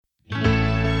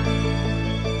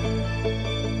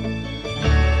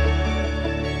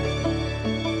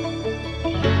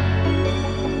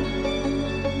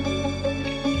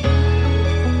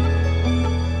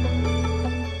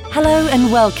Hello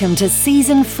and welcome to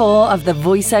Season 4 of the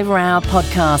VoiceOver Hour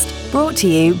podcast, brought to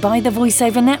you by the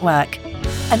VoiceOver Network,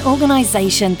 an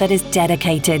organisation that is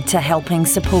dedicated to helping,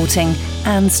 supporting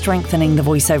and strengthening the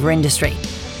voiceover industry.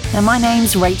 And my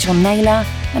name's Rachel Naylor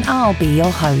and I'll be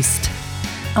your host.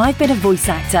 I've been a voice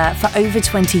actor for over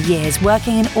 20 years,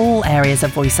 working in all areas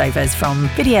of voiceovers, from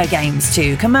video games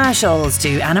to commercials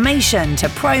to animation to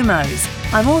promos.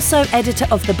 I'm also editor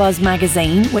of The Buzz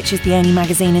magazine, which is the only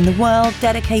magazine in the world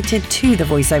dedicated to the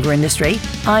voiceover industry.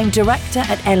 I'm director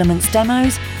at Elements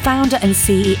Demos, founder and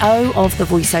CEO of the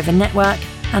VoiceOver Network,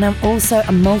 and I'm also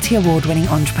a multi-award winning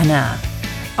entrepreneur.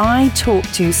 I talk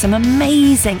to some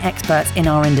amazing experts in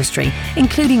our industry,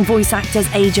 including voice actors,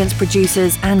 agents,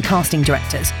 producers, and casting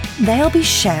directors. They'll be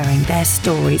sharing their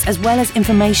stories as well as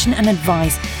information and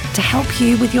advice to help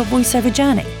you with your voiceover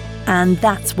journey. And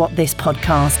that's what this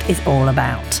podcast is all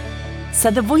about.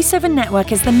 So the VoiceOver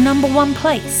Network is the #1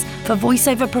 place for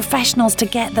voiceover professionals to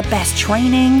get the best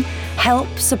training, help,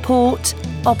 support,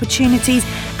 opportunities,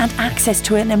 and access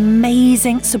to an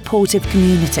amazing supportive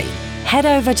community. Head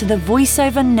over to the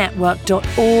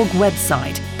voiceovernetwork.org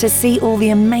website to see all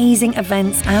the amazing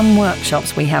events and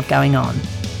workshops we have going on.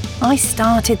 I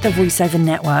started the VoiceOver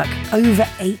Network over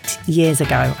 8 years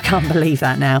ago, I can't believe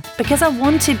that now, because I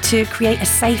wanted to create a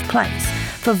safe place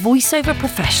for voiceover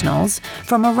professionals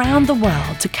from around the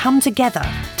world to come together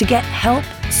to get help,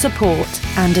 support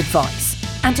and advice,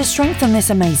 and to strengthen this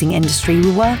amazing industry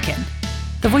we work in.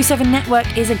 The VoiceOver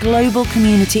Network is a global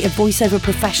community of voiceover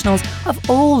professionals of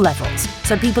all levels,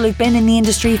 so people who've been in the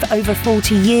industry for over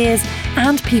 40 years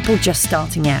and people just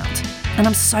starting out. And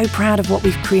I'm so proud of what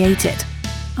we've created.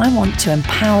 I want to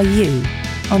empower you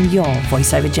on your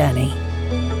voiceover journey.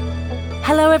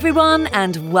 Hello everyone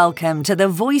and welcome to the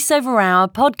VoiceOver Hour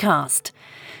podcast.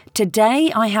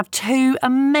 Today I have two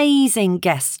amazing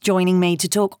guests joining me to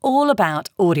talk all about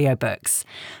audiobooks.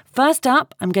 First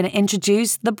up, I'm going to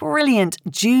introduce the brilliant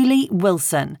Julie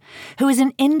Wilson, who is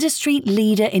an industry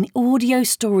leader in audio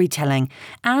storytelling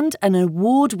and an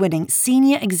award-winning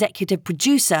senior executive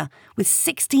producer with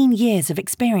 16 years of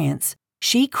experience.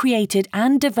 She created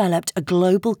and developed a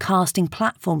global casting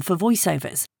platform for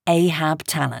voiceovers, AHAB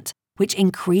Talent, which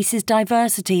increases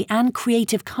diversity and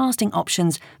creative casting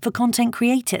options for content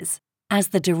creators. As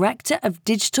the Director of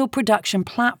Digital Production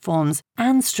Platforms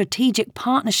and Strategic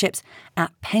Partnerships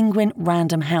at Penguin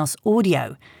Random House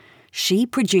Audio, she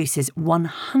produces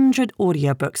 100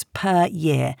 audiobooks per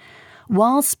year,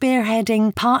 while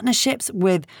spearheading partnerships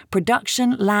with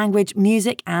production, language,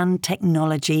 music and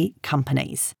technology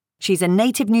companies. She's a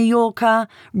native New Yorker,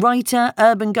 writer,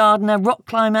 urban gardener, rock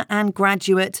climber and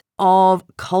graduate of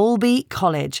Colby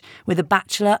College with a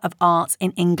Bachelor of Arts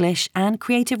in English and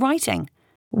Creative Writing.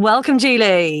 Welcome,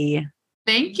 Julie.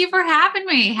 Thank you for having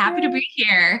me. Happy to be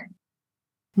here.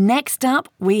 Next up,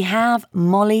 we have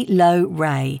Molly Lowe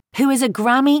Ray, who is a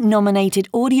Grammy-nominated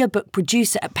audiobook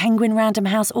producer at Penguin Random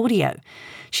House Audio.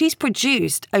 She's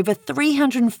produced over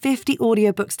 350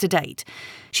 audiobooks to date.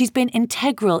 She's been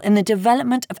integral in the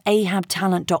development of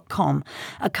AHABtalent.com,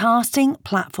 a casting,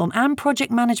 platform and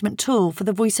project management tool for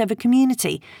the voiceover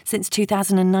community since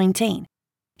 2019.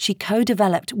 She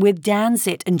co-developed with Dan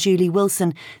Zitt and Julie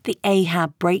Wilson the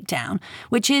AHAB Breakdown,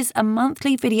 which is a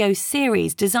monthly video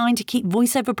series designed to keep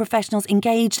voiceover professionals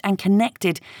engaged and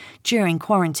connected during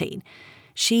quarantine.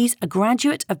 She's a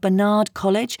graduate of Barnard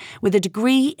College with a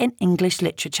degree in English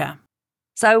literature.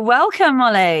 So welcome,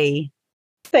 Molly.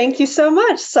 Thank you so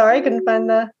much. Sorry, I couldn't find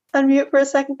the unmute for a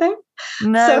second there.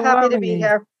 No so happy worries. to be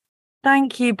here.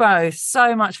 Thank you both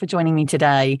so much for joining me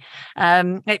today.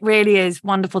 It really is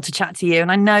wonderful to chat to you.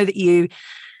 And I know that you're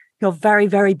very,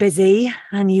 very busy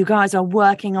and you guys are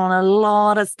working on a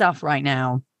lot of stuff right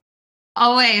now.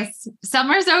 Always.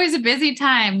 Summer's always a busy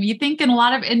time. You think in a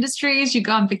lot of industries, you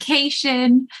go on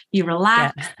vacation, you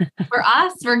relax. Yeah. For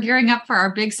us, we're gearing up for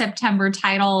our big September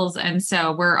titles. And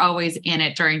so we're always in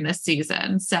it during this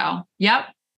season. So, yep,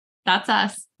 that's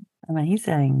us.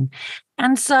 Amazing.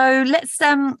 And so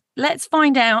let's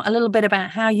find out a little bit about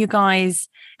how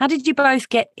did you both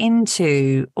get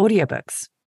into audiobooks?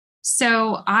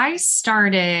 So I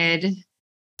started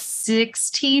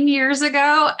 16 years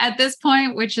ago at this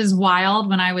point, which is wild,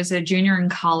 when I was a junior in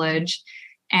college.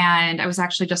 And I was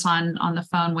actually just on the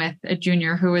phone with a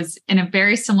junior who was in a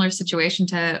very similar situation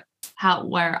to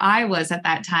where I was at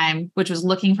that time, which was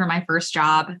looking for my first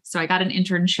job. So I got an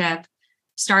internship,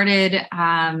 started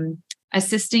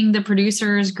assisting the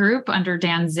producers group under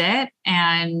Dan Zitt.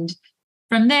 And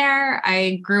from there,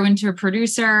 I grew into a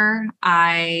producer.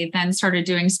 I then started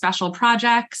doing special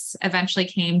projects, eventually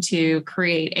came to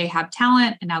create AHAB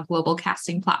Talent, and now global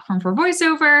casting platform for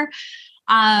voiceover.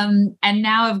 And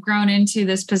now I've grown into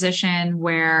this position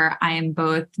where I am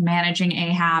both managing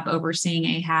AHAB, overseeing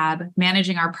AHAB,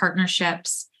 managing our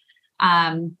partnerships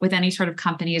with any sort of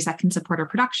companies that can support our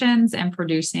productions, and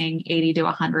producing 80 to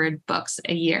 100 books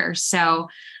a year. So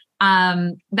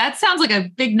that sounds like a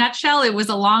big nutshell. It was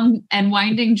a long and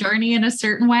winding journey in a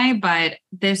certain way, but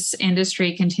this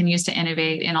industry continues to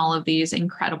innovate in all of these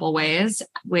incredible ways,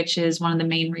 which is one of the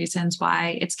main reasons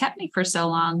why it's kept me for so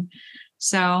long.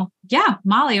 So yeah,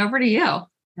 Molly, over to you.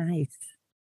 Nice.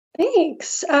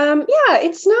 Thanks.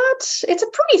 It's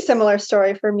a pretty similar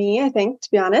story for me, I think,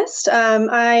 to be honest.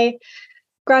 I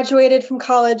graduated from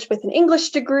college with an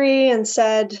English degree and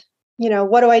said,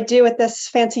 what do I do with this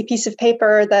fancy piece of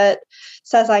paper that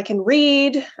says I can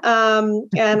read?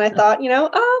 And I thought,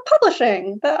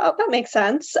 publishing, that makes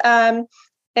sense.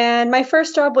 And my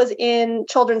first job was in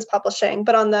children's publishing,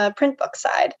 but on the print book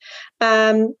side.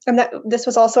 This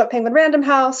was also at Penguin Random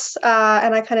House.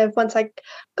 And I once I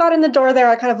got in the door there,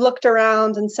 I kind of looked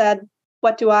around and said,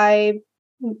 what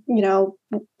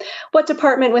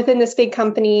department within this big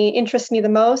company interests me the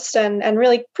most? And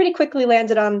really pretty quickly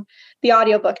landed on the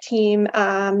audiobook team.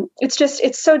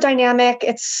 It's so dynamic.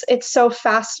 It's so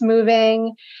fast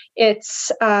moving.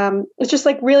 It's just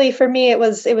like, really, for me, it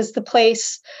was the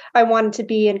place I wanted to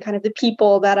be, and kind of the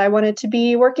people that I wanted to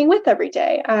be working with every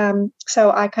day.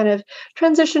 So I kind of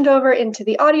transitioned over into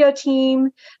the audio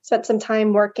team, spent some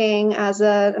time working as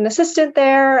an assistant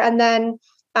there. And then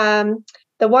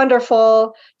the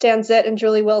wonderful Dan Zitt and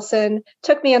Julie Wilson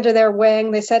took me under their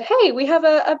wing. They said, hey, we have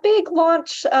a big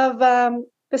launch of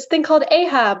this thing called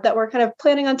AHAB that we're kind of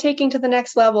planning on taking to the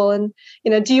next level. And,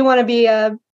 do you want to be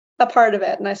a part of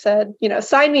it? And I said,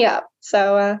 sign me up.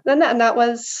 So that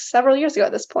was several years ago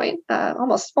at this point,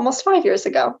 almost 5 years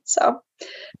ago. So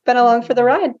been along for the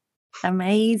ride.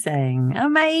 Amazing.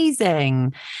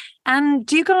 And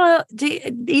do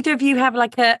either of you have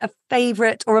like a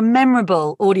favorite or a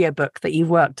memorable audiobook that you've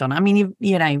worked on? I mean,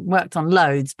 you've worked on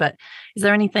loads, but is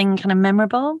there anything kind of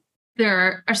memorable?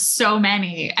 There are so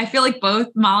many. I feel like both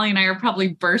Molly and I are probably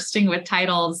bursting with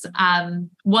titles.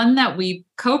 One that we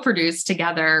co-produced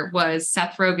together was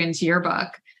Seth Rogen's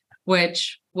Yearbook,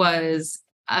 which was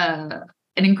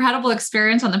an incredible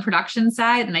experience on the production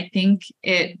side. And I think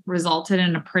it resulted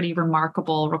in a pretty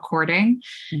remarkable recording.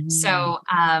 Mm-hmm. So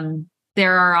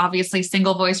there are obviously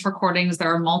single voice recordings,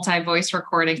 there are multi-voice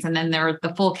recordings, and then there are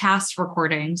the full cast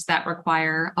recordings that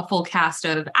require a full cast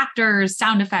of actors,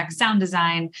 sound effects, sound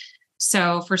design.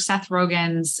 So for Seth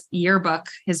Rogen's Yearbook,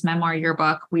 his memoir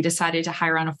Yearbook, we decided to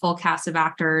hire on a full cast of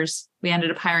actors. We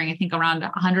ended up hiring, I think, around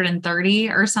 130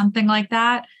 or something like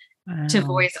that. Wow. To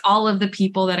voice all of the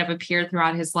people that have appeared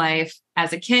throughout his life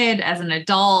as a kid, as an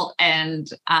adult, and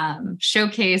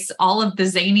showcase all of the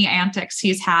zany antics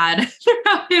he's had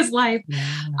throughout his life.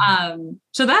 Yeah.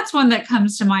 So that's one that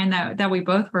comes to mind that we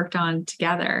both worked on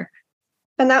together.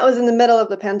 And that was in the middle of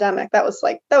the pandemic. That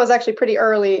was actually pretty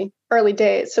early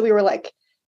days. So we were like,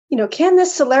 can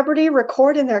this celebrity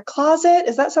record in their closet?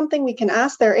 Is that something we can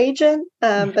ask their agent?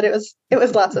 But it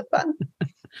was lots of fun.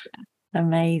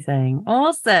 Amazing.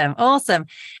 Awesome.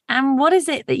 And what is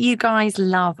it that you guys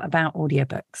love about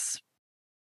audiobooks?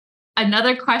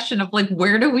 Another question of like,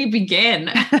 where do we begin?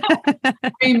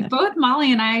 I mean, both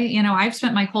Molly and I, I've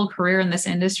spent my whole career in this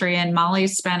industry, and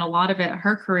Molly's spent a lot of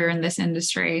her career in this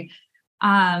industry.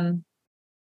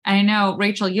 I know,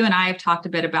 Rachel, you and I have talked a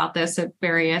bit about this at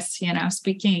various,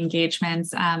 speaking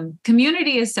engagements.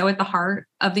 Community is so at the heart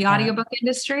of the audiobook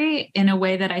industry in a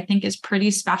way that I think is pretty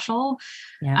special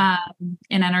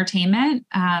in entertainment.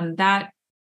 That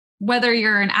whether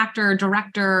you're an actor,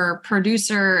 director,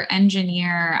 producer,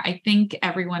 engineer, I think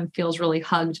everyone feels really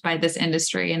hugged by this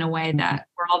industry in a way that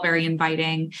we're all very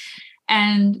inviting.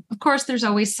 And of course, there's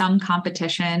always some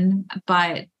competition,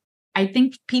 but I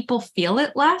think people feel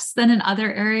it less than in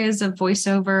other areas of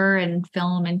voiceover and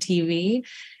film and TV.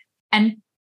 And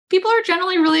people are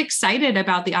generally really excited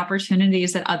about the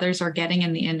opportunities that others are getting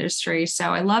in the industry. So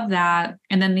I love that.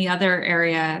 And then the other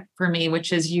area for me,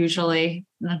 which is usually,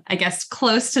 I guess,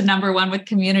 close to number one with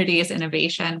community, is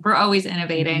innovation. We're always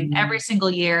innovating. Every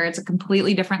single year. It's a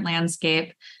completely different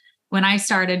landscape. When I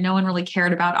started, no one really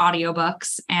cared about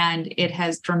audiobooks, and it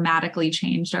has dramatically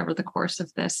changed over the course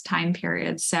of this time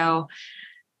period. So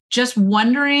just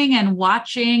wondering and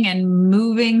watching and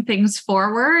moving things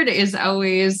forward is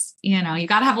always, you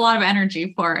got to have a lot of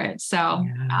energy for it. So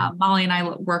Molly and I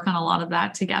work on a lot of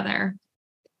that together.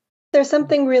 There's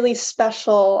something really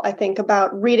special, I think,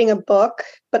 about reading a book,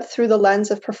 but through the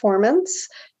lens of performance,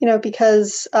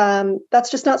 because that's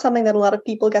just not something that a lot of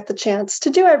people get the chance to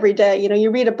do every day.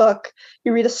 You read a book,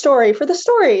 you read a story for the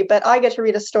story, but I get to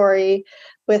read a story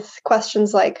with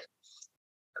questions like,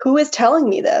 who is telling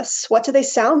me this? What do they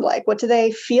sound like? What do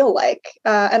they feel like?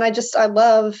 And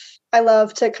I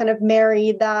love to kind of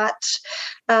marry that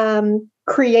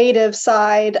creative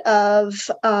side of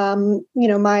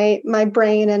my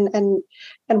brain and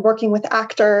working with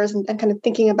actors and kind of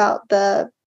thinking about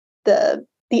the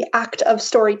act of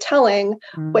storytelling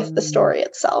with the story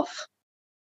itself.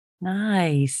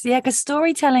 Nice. Yeah, because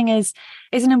storytelling is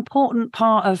an important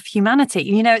part of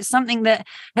humanity. It's something that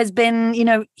has been,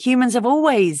 humans have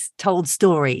always told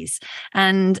stories,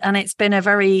 and it's been a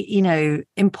very,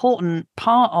 important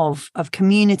part of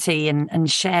community and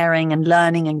sharing and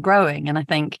learning and growing. And I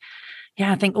think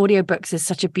audiobooks is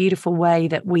such a beautiful way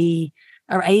that we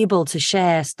are able to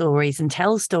share stories and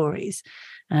tell stories.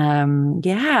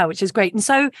 Which is great. And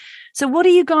so what are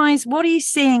you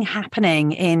seeing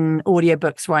happening in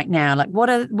audiobooks right now? Like what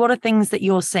are things that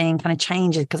you're seeing kind of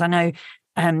changes? Because I know,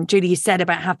 Julie, you said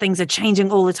about how things are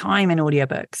changing all the time in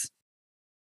audiobooks.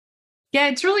 Yeah,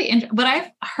 it's really what I've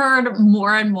heard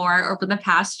more and more over the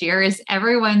past year is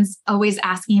everyone's always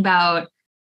asking about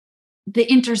the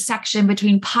intersection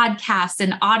between podcasts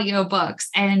and audiobooks,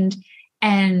 and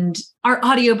are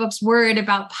audiobooks worried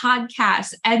about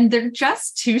podcasts? And they're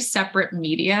just two separate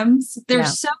mediums. They're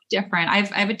so different.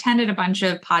 I've attended a bunch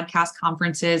of podcast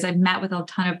conferences. I've met with a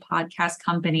ton of podcast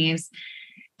companies.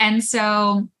 And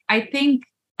so I think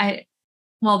the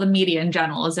media in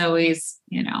general is always,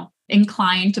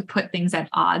 inclined to put things at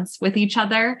odds with each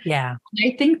other. Yeah.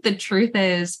 I think the truth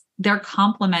is they're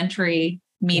complementary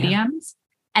mediums,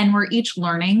 and we're each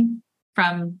learning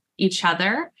from each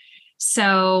other.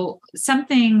 So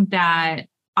something that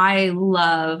I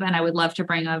love and I would love to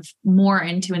bring more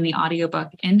into in the audiobook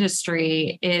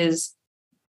industry is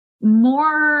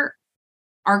more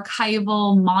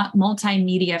archival,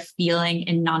 multimedia feeling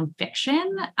in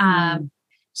nonfiction.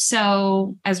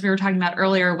 So as we were talking about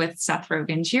earlier with Seth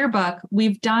Rogen's yearbook,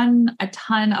 we've done a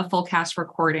ton of full cast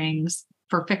recordings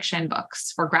for fiction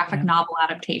books, for graphic novel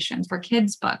adaptations, for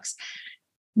kids' books.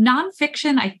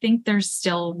 Nonfiction, I think there's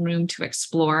still room to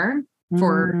explore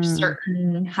for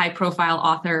certain high-profile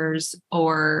authors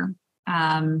or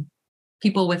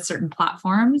people with certain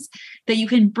platforms, that you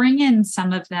can bring in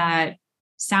some of that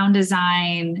sound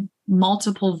design,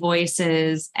 multiple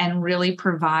voices, and really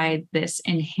provide this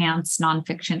enhanced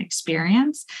nonfiction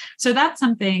experience. So that's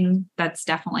something that's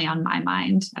definitely on my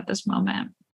mind at this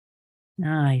moment.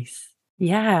 Nice.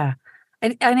 Yeah.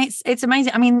 And it's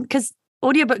amazing. I mean, because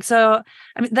audiobooks are,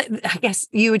 I guess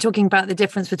you were talking about the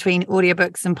difference between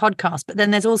audiobooks and podcasts, but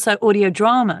then there's also audio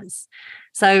dramas.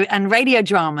 So, and radio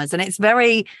dramas, and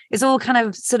it's all kind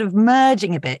of sort of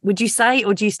merging a bit, would you say,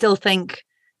 or do you still think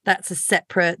that's a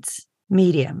separate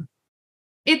medium?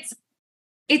 It's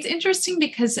interesting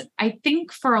because I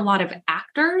think for a lot of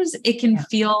actors, it can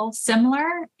feel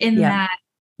similar in that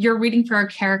you're reading for a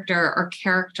character or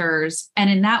characters. And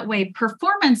in that way,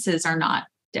 performances are not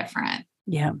different.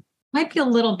 Yeah. Might be a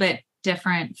little bit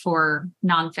different for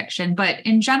nonfiction, but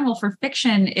in general, for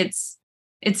fiction, it's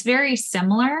very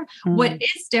similar. What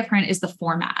is different is the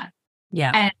format.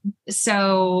 Yeah. And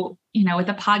so, with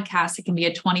a podcast, it can be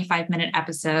a 25-minute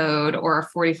episode or a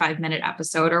 45-minute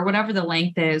episode or whatever the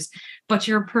length is, but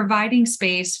you're providing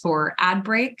space for ad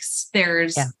breaks.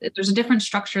 There's a different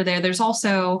structure there. There's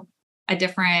also a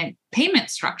different payment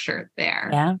structure there.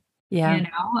 Yeah. Yeah.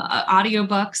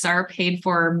 Audiobooks are paid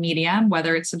for medium,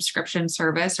 whether it's subscription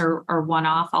service or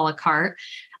one-off a la carte.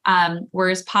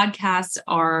 Whereas podcasts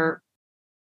are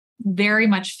very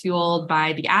much fueled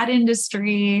by the ad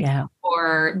industry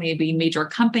or maybe major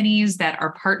companies that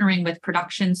are partnering with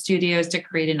production studios to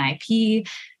create an IP.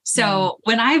 So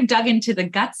when I've dug into the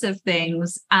guts of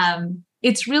things,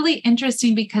 it's really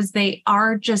interesting because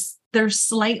they're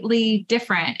slightly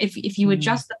different. If you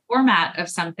adjust the format of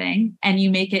something and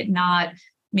you make it not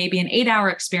maybe an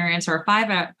 8-hour experience or a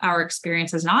 5-hour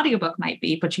experience as an audiobook might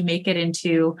be, but you make it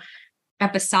into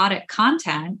episodic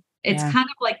content, it's kind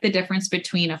of like the difference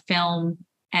between a film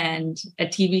and a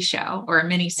TV show or a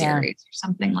miniseries or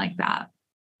something like that.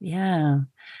 Yeah.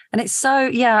 And it's so,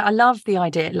 I love the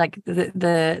idea, like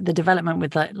the development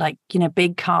with like,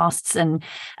 big casts and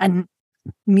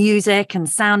music and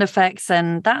sound effects,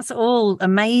 and that's all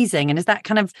amazing. And is that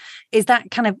kind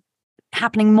of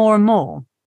happening more and more?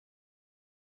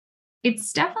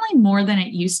 It's definitely more than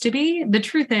it used to be. The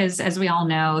truth is, as we all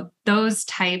know,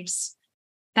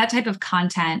 that type of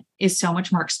content is so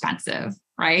much more expensive,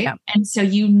 right? Yeah. And so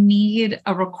you need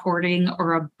a recording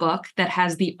or a book that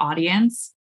has the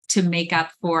audience to make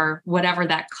up for whatever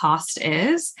that cost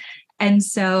is. And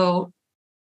so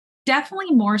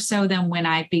Definitely more so than when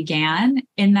I began,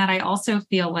 in that I also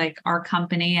feel like our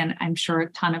company, and I'm sure a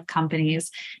ton of companies,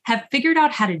 have figured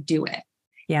out how to do it.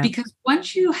 Yeah. Because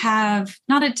once you have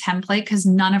not a template, because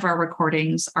none of our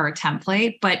recordings are a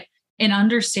template, but an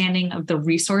understanding of the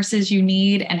resources you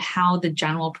need and how the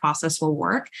general process will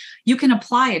work, you can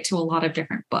apply it to a lot of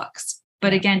different books.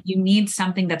 But again, you need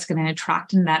something that's going to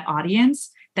attract in that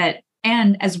audience, that,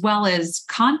 and as well as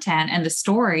content and the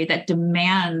story that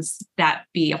demands that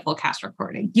be a full cast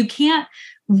recording. You can't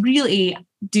really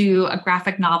do a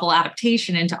graphic novel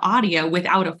adaptation into audio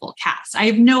without a full cast. I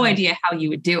have no idea how you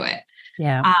would do it.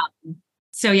 Yeah.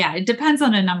 So yeah, it depends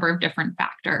on a number of different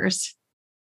factors.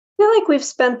 I feel like we've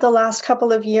spent the last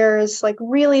couple of years like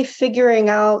really figuring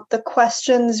out the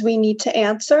questions we need to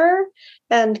answer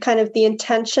and kind of the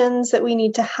intentions that we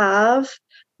need to have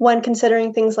when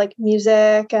considering things like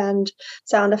music and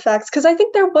sound effects. Because I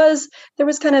think there was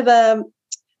kind of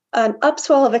an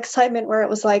upswell of excitement where it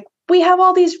was like, we have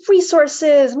all these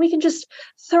resources and we can just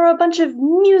throw a bunch of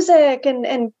music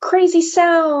and crazy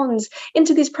sounds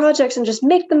into these projects and just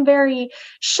make them very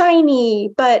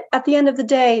shiny. But at the end of the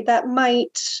day, that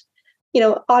might,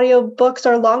 audiobooks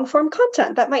are long form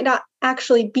content. That might not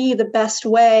actually be the best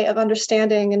way of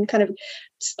understanding and kind of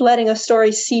letting a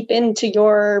story seep into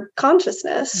your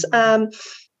consciousness. Mm-hmm.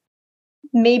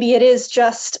 Maybe it is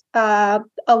just a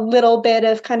little bit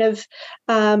of kind of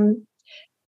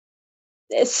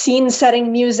scene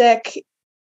setting music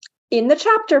in the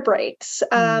chapter breaks.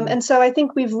 And so I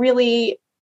think we've really,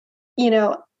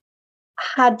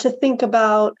 had to think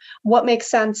about what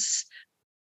makes sense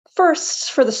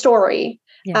first for the story,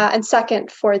 and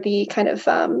second for the kind of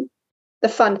the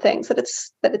fun things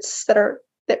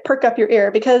that perk up your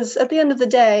ear. Because at the end of the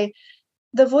day,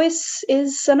 the voice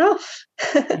is enough.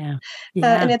 And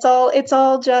it's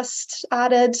all just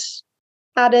added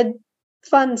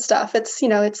fun stuff.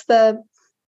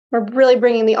 We're really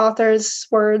bringing the author's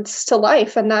words to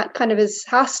life, and that kind of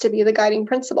has to be the guiding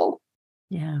principle.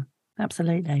 Yeah,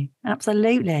 absolutely.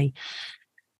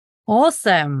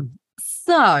 Awesome.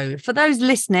 So for those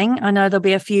listening, I know there'll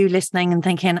be a few listening and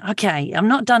thinking, okay, I'm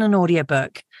not done an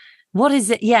audiobook. What is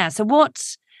it? Yeah. So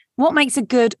what makes a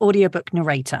good audiobook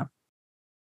narrator?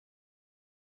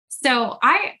 So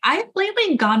I've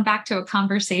lately gone back to a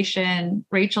conversation,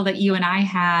 Rachel, that you and I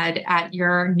had at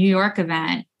your New York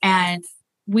event. And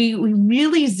we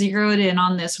really zeroed in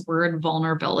on this word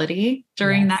vulnerability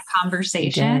during that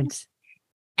conversation.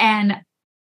 And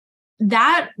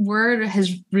that word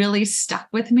has really stuck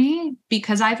with me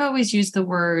because I've always used the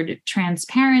word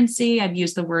transparency. I've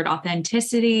used the word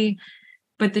authenticity.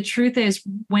 But the truth is,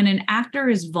 when an actor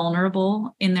is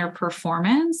vulnerable in their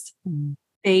performance,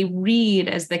 they read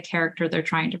as the character they're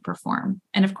trying to perform.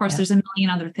 And of course, there's a million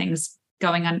other things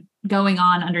going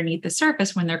on underneath the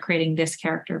surface when they're creating this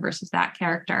character versus that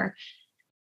character.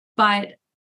 But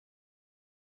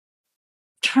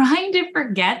trying to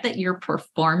forget that you're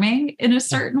performing in a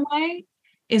certain way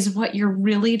is what you're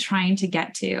really trying to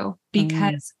get to.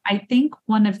 Because I think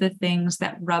one of the things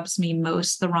that rubs me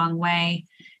most the wrong way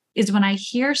is when I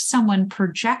hear someone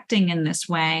projecting in this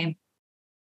way,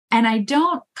 and I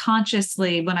don't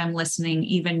consciously, when I'm listening,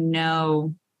 even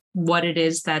know what it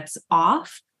is that's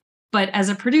off. But as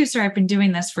a producer, I've been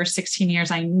doing this for 16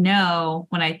 years. I know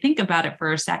when I think about it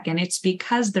for a second, it's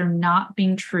because they're not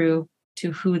being true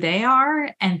to who they are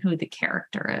and who the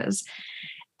character is.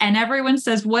 And everyone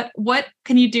says, what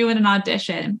can you do in an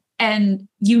audition? And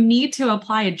you need to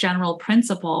apply a general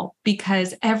principle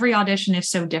because every audition is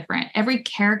so different. Every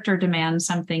character demands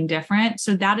something different.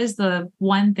 So that is the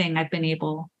one thing I've been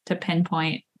able to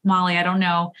pinpoint. Molly, I don't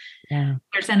know if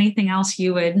there's anything else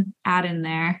you would add in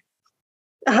there.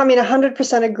 I mean,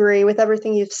 100% agree with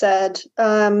everything you've said.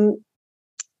 I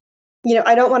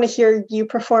don't want to hear you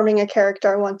performing a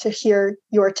character. I want to hear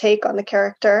your take on the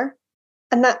character.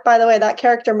 And that, by the way, that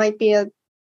character might be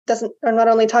I'm not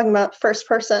only talking about first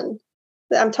person,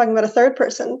 I'm talking about a third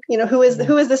person. Who is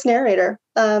this narrator?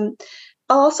 I'll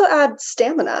also add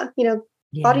stamina.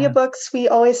 Audiobooks, we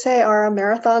always say, are a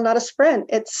marathon, not a sprint.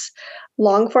 It's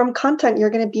long form content. You're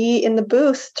going to be in the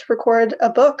booth to record a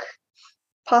book,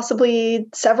 possibly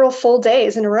several full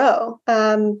days in a row.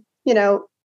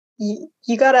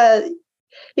 You gotta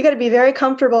be very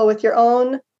comfortable with your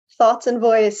own thoughts and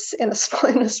voice in a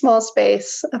small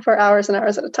space for hours and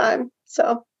hours at a time.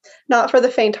 So not for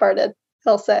the faint-hearted,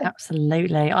 I'll say.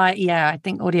 Absolutely. I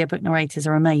think audiobook narrators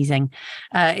are amazing.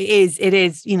 It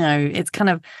is, it's kind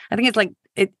of, I think it's like,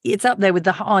 it's up there with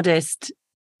the hardest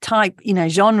type,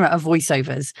 genre of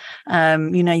voiceovers.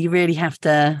 You really have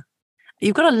to,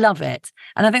 You've got to love it.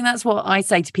 And I think that's what I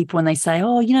say to people when they say,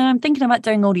 oh, I'm thinking about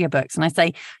doing audiobooks. And I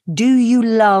say, do you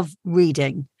love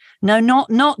reading? No,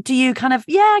 not do you kind of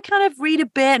read a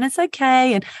bit and it's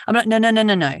okay. And I'm like,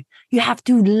 no. You have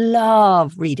to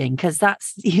love reading, because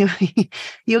that's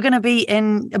you're going to be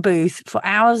in a booth for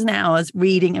hours and hours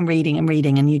reading and reading and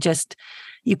reading. And you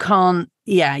can't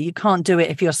do it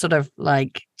if you're sort of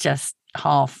like just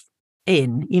half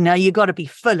in, you got to be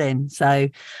full in. So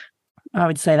I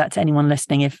would say that to anyone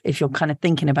listening, if you're kind of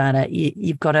thinking about it,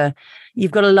 you've got to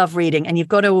love reading, and you've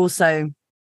got to also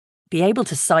be able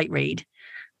to sight read.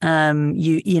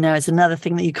 It's another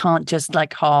thing that you can't just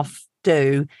like half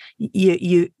do.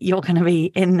 You're going to be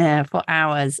in there for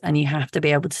hours, and you have to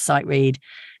be able to sight read,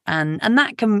 and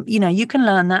that can, you can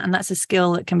learn that, and that's a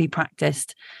skill that can be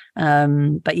practiced.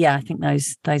 But yeah, I think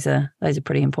those are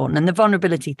pretty important. And the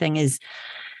vulnerability thing is,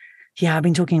 I've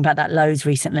been talking about that loads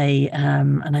recently,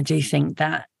 and I do think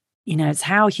that it's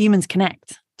how humans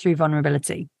connect, through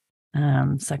vulnerability.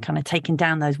 So kind of taking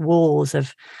down those walls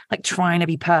of like trying to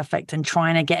be perfect and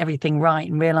trying to get everything right,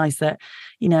 and realize that,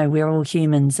 we're all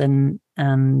humans, and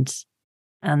that's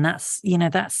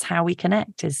how we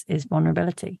connect is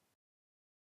vulnerability.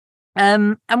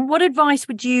 And what advice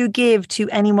would you give to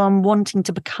anyone wanting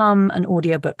to become an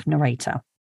audiobook narrator?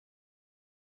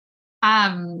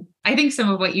 I think some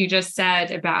of what you just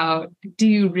said about, do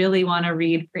you really want to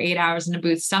read for 8 hours in a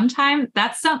booth? Sometimes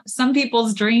that's some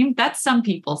people's dream. That's some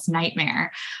people's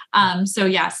nightmare. So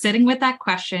yeah, sitting with that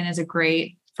question is a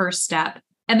great first step.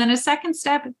 And then a second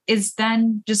step is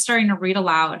then just starting to read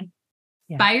aloud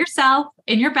by yourself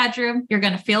in your bedroom. You're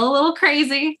going to feel a little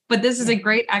crazy, but this is a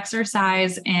great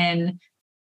exercise in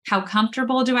how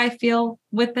comfortable do I feel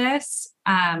with this?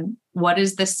 What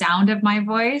is the sound of my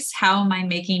voice? How am I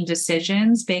making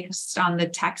decisions based on the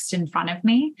text in front of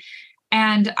me?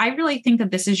 And I really think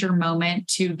that this is your moment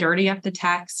to dirty up the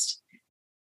text,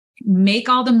 make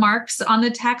all the marks on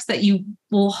the text that you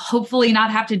will hopefully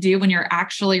not have to do when you're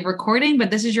actually recording,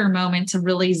 but this is your moment to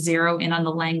really zero in on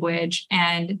the language.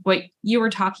 And what you were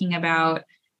talking about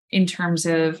in terms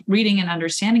of reading and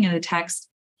understanding of the text,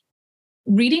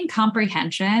 reading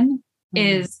comprehension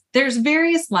is, there's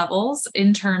various levels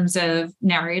in terms of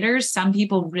narrators. Some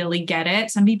people really get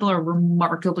it. Some people are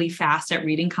remarkably fast at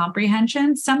reading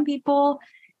comprehension. Some people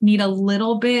need a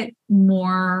little bit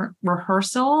more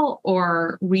rehearsal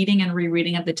or reading and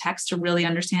rereading of the text to really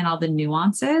understand all the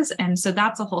nuances. And so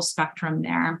that's a whole spectrum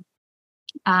there.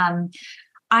 I'm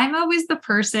always the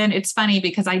person, it's funny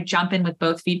because I jump in with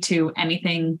both feet to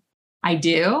anything I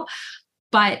do.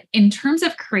 But in terms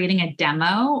of creating a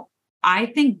demo, I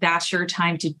think that's your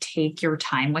time to take your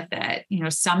time with it.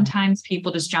 Sometimes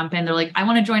people just jump in. They're like, I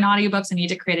want to join audiobooks. I need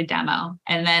to create a demo.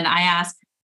 And then I ask,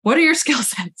 what are your skill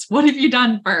sets? What have you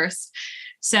done first?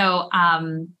 So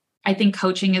I think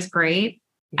coaching is great.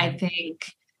 Yeah. I think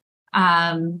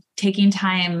taking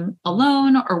time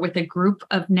alone or with a group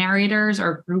of narrators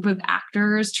or a group of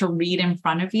actors to read in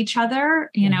front of each other,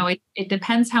 it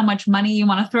depends how much money you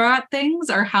want to throw at things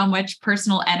or how much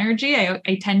personal energy.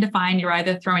 I tend to find you're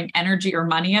either throwing energy or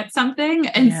money at something.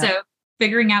 And so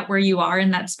figuring out where you are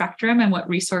in that spectrum and what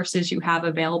resources you have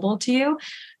available to you.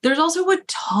 There's also a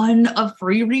ton of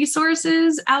free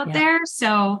resources out there.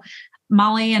 So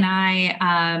Molly and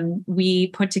I, we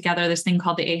put together this thing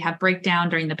called the AHAB breakdown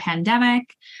during the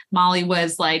pandemic. Molly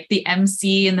was like the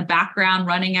MC in the background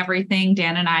running everything.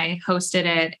 Dan and I hosted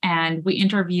it, and we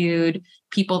interviewed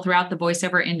people throughout the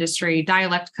voiceover industry,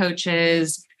 dialect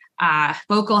coaches,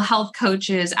 vocal health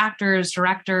coaches, actors,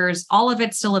 directors. All of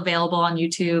it's still available on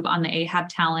YouTube on the AHAB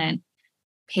Talent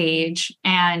page.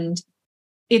 And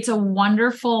it's a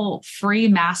wonderful free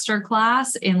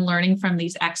masterclass in learning from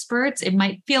these experts. It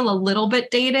might feel a little bit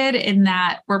dated in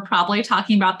that we're probably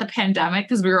talking about the pandemic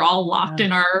because we were all locked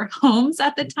in our homes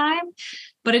at the time,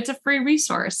 but it's a free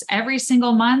resource. Every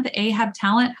single month, AHAB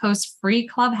Talent hosts free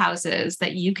clubhouses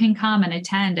that you can come and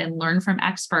attend and learn from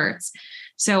experts.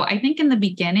 So I think in the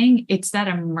beginning, it's that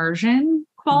immersion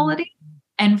quality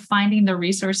and finding the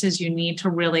resources you need to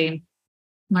really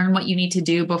learn what you need to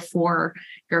do before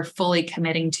you're fully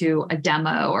committing to a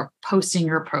demo or posting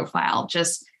your profile.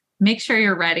 Just make sure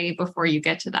you're ready before you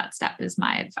get to that step is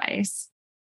my advice.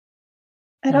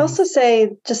 I'd also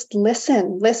say just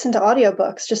listen to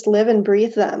audiobooks, just live and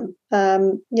breathe them.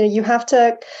 You have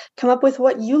to come up with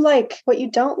what you like, what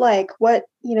you don't like, what,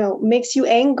 makes you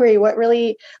angry, what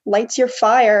really lights your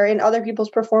fire in other people's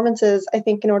performances, I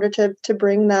think, in order to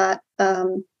bring that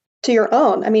to your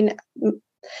own. I mean,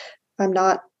 I'm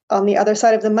not on the other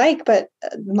side of the mic, but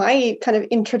my kind of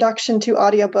introduction to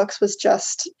audiobooks was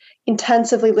just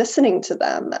intensively listening to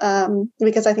them,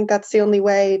 because I think that's the only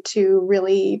way to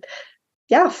really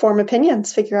form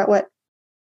opinions, figure out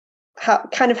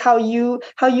how you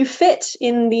fit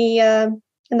in the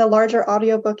larger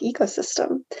audiobook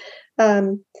ecosystem.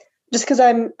 Just because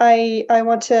I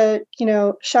want to,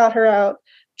 shout her out.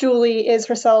 Julie is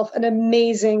herself an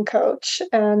amazing coach,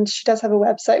 and she does have a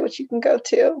website which you can go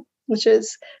to, which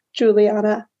is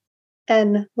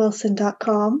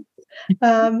juliananwilson.com.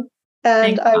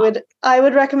 And I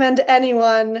would recommend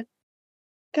anyone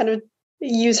kind of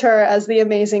use her as the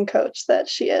amazing coach that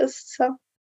she is. So.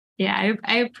 Yeah,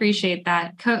 I appreciate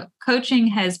that. Coaching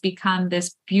has become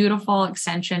this beautiful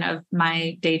extension of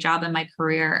my day job and my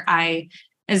career.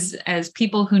 As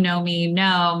people who know me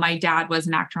know, my dad was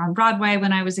an actor on Broadway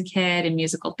when I was a kid in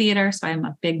musical theater. So I'm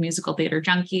a big musical theater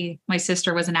junkie. My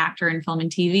sister was an actor in film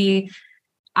and TV.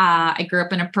 I grew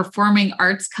up in a performing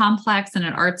arts complex, and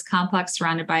an arts complex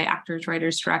surrounded by actors,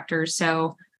 writers, directors.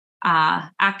 So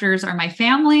actors are my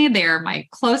family. They are my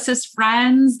closest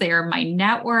friends. They are my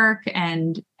network,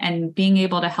 and being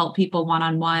able to help people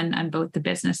one-on-one on both the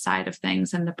business side of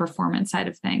things and the performance side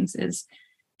of things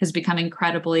has become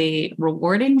incredibly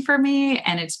rewarding for me.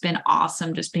 And it's been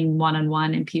awesome just being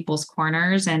one-on-one in people's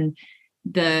corners, and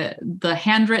the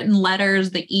handwritten letters,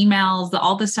 the emails,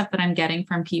 all the stuff that I'm getting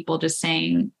from people just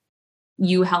saying,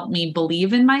 you helped me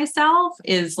believe in myself,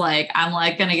 is like, I'm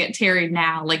like going to get teary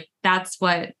now. Like, that's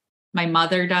what my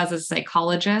mother does as a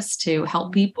psychologist to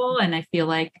help people. And I feel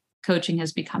like coaching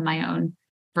has become my own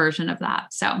version of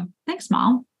that. So thanks,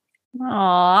 Mom.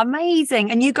 Oh,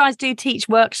 amazing. And you guys do teach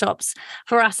workshops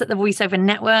for us at the VoiceOver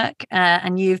Network.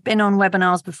 And you've been on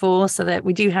webinars before, so that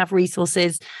we do have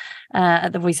resources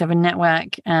at the VoiceOver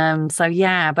Network. So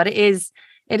yeah, but it is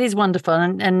wonderful.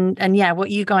 And yeah,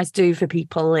 what you guys do for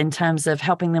people in terms of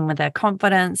helping them with their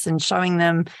confidence and showing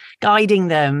them, guiding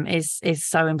them is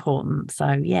so important.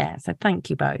 So yeah, so thank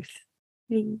you both.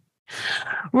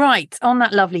 Right. On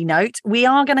that lovely note, we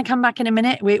are going to come back in a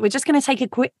minute. We're just going to take a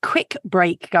quick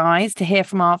break, guys, to hear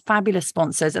from our fabulous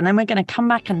sponsors. And then we're going to come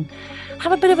back and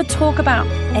have a bit of a talk about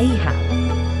AHAB.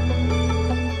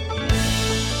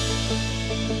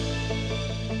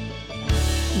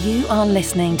 You are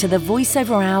listening to the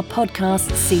VoiceOver Hour podcast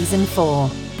season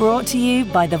 4, brought to you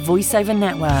by the VoiceOver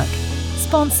Network,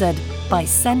 sponsored by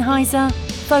Sennheiser,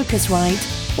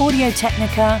 Focusrite,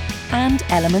 Audio-Technica, and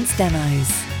Elements Demos.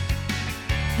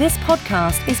 This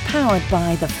podcast is powered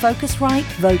by the Focusrite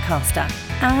Vocaster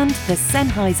and the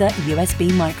Sennheiser USB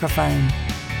microphone.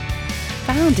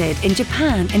 Founded in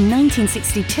Japan in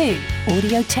 1962,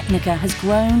 Audio-Technica has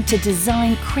grown to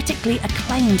design critically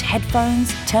acclaimed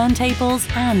headphones, turntables,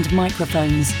 and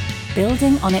microphones,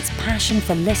 building on its passion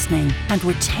for listening and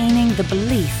retaining the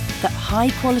belief that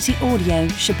high-quality audio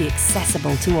should be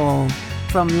accessible to all.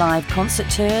 From live concert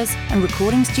tours and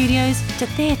recording studios to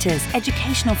theatres,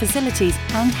 educational facilities,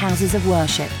 and houses of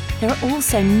worship, there are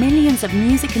also millions of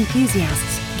music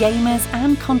enthusiasts, gamers,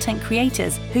 and content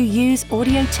creators who use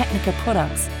Audio-Technica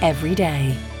products every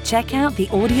day. Check out the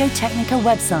Audio-Technica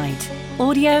website,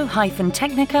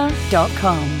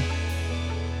 audio-technica.com.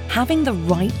 Having the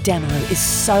right demo is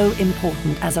so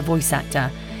important as a voice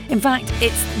actor. In fact,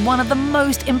 it's one of the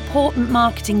most important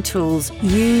marketing tools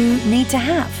you need to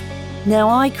have. Now,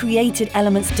 I created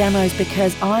Elements Demos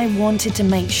because I wanted to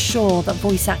make sure that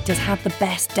voice actors had the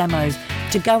best demos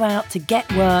to go out to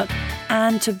get work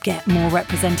and to get more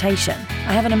representation.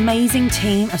 I have an amazing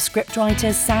team of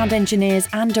scriptwriters, sound engineers,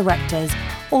 and directors,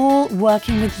 all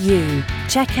working with you.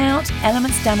 Check out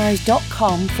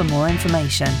elementsdemos.com for more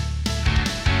information.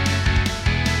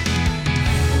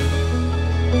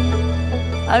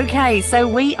 Okay, so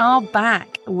we are back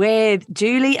with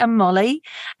Julie and Molly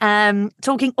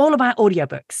talking all about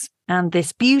audiobooks and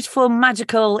this beautiful,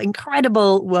 magical,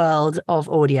 incredible world of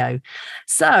audio.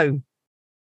 So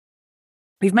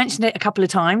we've mentioned it a couple of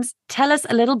times. Tell us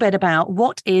a little bit about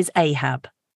what is AHAB.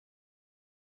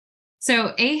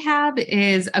 So AHAB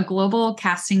is a global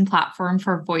casting platform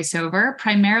for voiceover,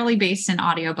 primarily based in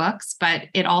audiobooks, but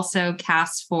it also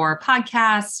casts for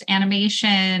podcasts,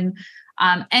 animation,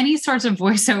 any sorts of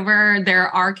voiceover. There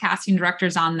are casting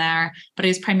directors on there, but it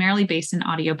is primarily based in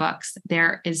audiobooks.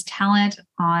 There is talent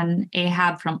on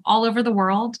AHAB from all over the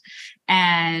world.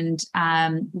 And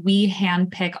we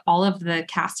handpick all of the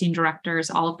casting directors,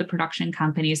 all of the production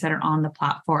companies that are on the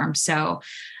platform. So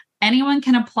anyone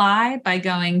can apply by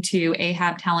going to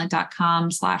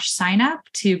ahabtalent.com/sign up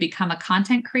to become a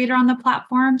content creator on the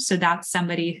platform. So that's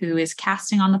somebody who is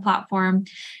casting on the platform.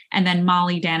 And then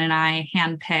Molly, Dan, and I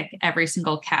handpick every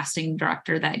single casting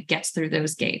director that gets through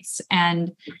those gates.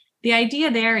 And the idea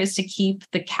there is to keep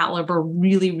the caliber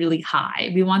really, really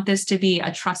high. We want this to be a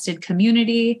trusted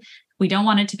community. We don't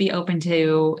want it to be open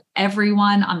to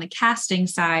everyone on the casting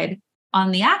side.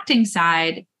 on the acting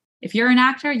side, if you're an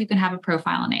actor, you can have a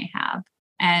profile in AHAB.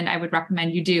 And I would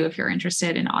recommend you do if you're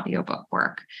interested in audiobook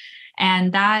work.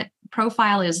 And that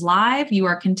profile is live. You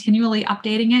are continually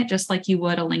updating it just like you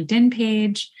would a LinkedIn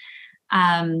page.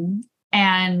 And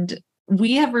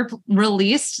we have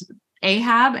released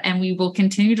AHAB, and we will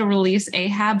continue to release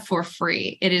AHAB for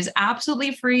free. It is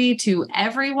absolutely free to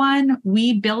everyone.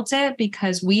 We built it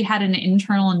because we had an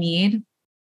internal need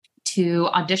to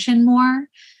audition more,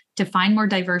 to find more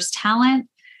diverse talent,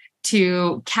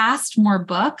 to cast more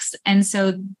books. And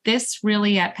so this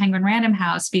really at Penguin Random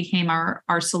House became our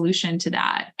solution to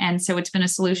that. And so it's been a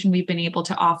solution we've been able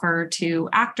to offer to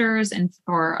actors and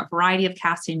for a variety of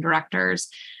casting directors.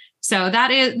 So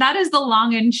that is the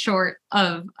long and short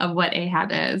of what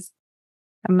AHAB is.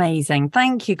 Amazing.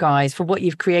 Thank you guys for what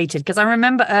you've created. Because I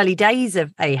remember early days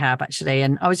of AHAB actually,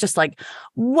 and I was just like,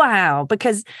 wow,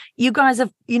 because you guys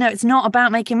have, it's not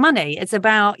about making money. It's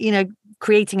about,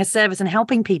 creating a service and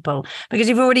helping people, because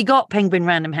you've already got Penguin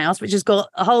Random House, which has got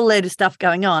a whole load of stuff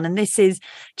going on. And this is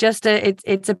just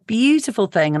it's a beautiful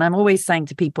thing. And I'm always saying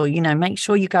to people, make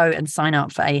sure you go and sign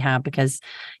up for AHAB, because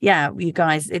you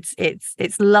guys,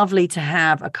 it's lovely to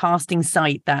have a casting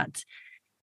site that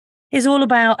is all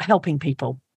about helping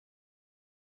people.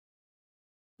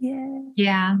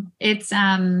 Yeah. It's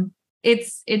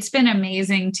been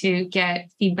amazing to get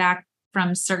feedback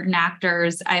from certain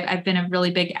actors. I've been a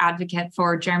really big advocate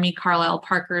for Jeremy Carlisle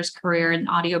Parker's career in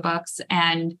audiobooks,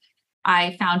 and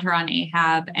I found her on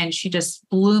AHAB, and she just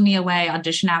blew me away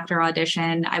audition after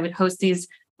audition. I would host these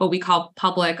what we call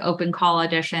public open call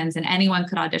auditions, and anyone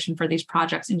could audition for these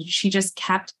projects, and she just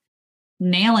kept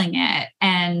nailing it.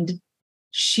 And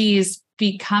she's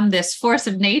become this force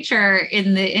of nature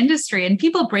in the industry, and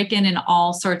people break in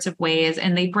all sorts of ways,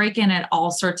 and they break in at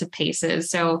all sorts of paces.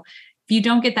 So if you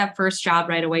don't get that first job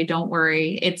right away, don't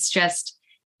worry. It's just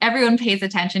everyone pays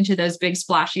attention to those big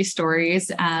splashy stories.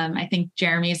 I think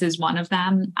Jeremy's is one of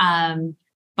them.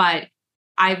 But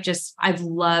I've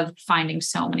loved finding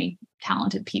so many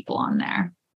talented people on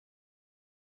there.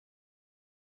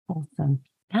 Awesome.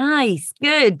 Nice.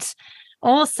 Good.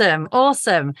 Awesome.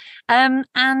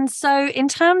 And so in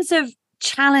terms of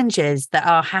challenges that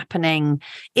are happening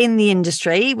in the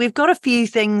industry, we've got a few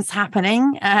things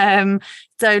happening.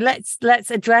 So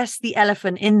let's address the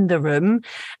elephant in the room.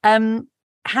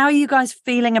 How are you guys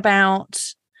feeling about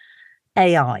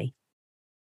AI?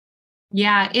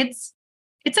 Yeah, it's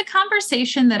a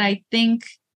conversation that I think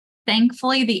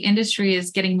thankfully the industry is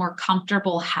getting more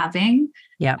comfortable having.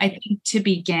 Yeah. I think to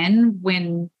begin,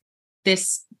 when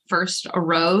this first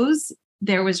arose,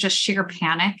 there was just sheer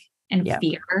panic and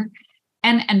fear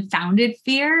and founded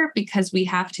fear, because we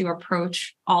have to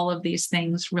approach all of these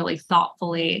things really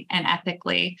thoughtfully and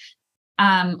ethically.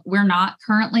 We're not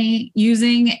currently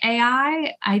using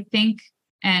AI, I think.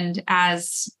 And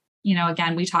as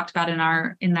again, we talked about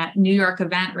in that New York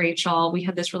event, Rachel, we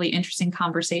had this really interesting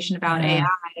conversation about AI.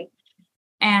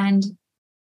 And,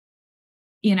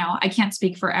 I can't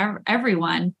speak for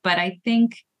everyone, but I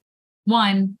think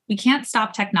one, we can't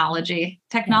stop technology.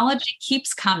 Technology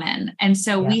keeps coming. And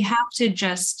so we have to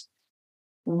just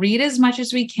read as much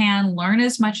as we can, learn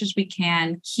as much as we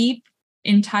can, keep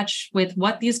in touch with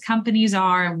what these companies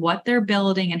are and what they're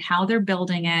building and how they're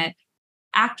building it.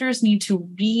 Actors need to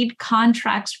read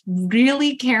contracts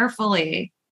really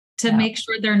carefully to make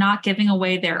sure they're not giving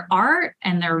away their art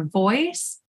and their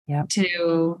voice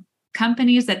to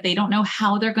companies that they don't know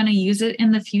how they're going to use it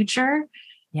in the future.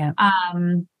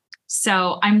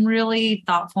 So I'm really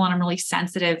thoughtful and I'm really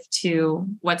sensitive to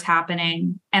what's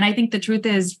happening. And I think the truth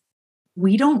is,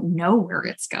 we don't know where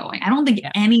it's going. I don't think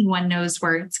anyone knows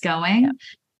where it's going.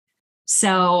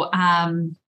 So,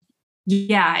 and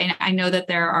I know that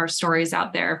there are stories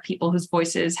out there of people whose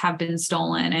voices have been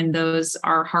stolen, and those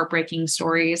are heartbreaking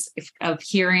stories of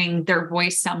hearing their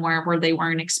voice somewhere where they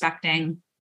weren't expecting.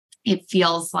 It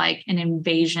feels like an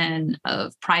invasion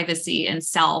of privacy and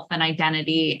self and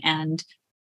identity and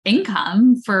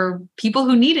income for people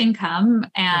who need income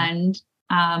and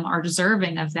are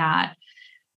deserving of that.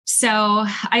 So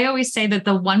I always say that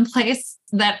the one place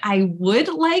that I would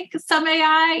like some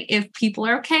AI, if people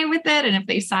are okay with it and if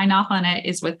they sign off on it,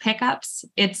 is with pickups.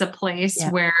 It's a place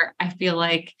where I feel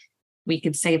like we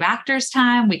could save actors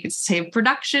time, we could save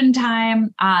production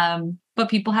time, but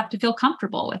people have to feel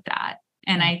comfortable with that.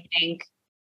 And I think,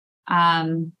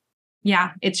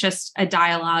 it's just a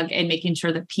dialogue and making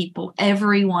sure that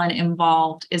everyone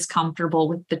involved is comfortable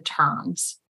with the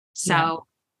terms. So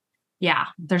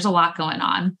there's a lot going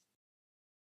on.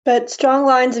 But strong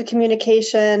lines of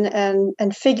communication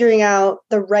and figuring out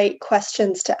the right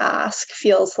questions to ask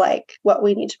feels like what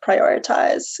we need to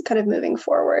prioritize kind of moving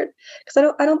forward.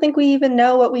 Because I don't think we even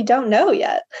know what we don't know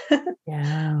yet.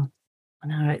 Yeah. I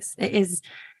know it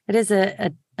is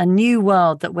a new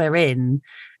world that we're in.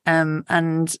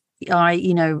 And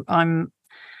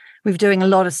we're doing a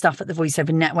lot of stuff at the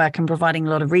VoiceOver Network and providing a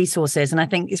lot of resources. And I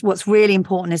think what's really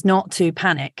important is not to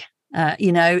panic.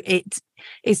 It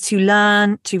is to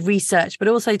learn, to research, but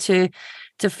also to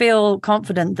feel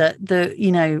confident that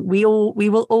we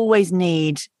will always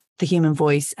need the human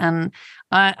voice. And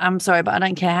I'm sorry, but I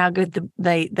don't care how good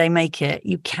they make it.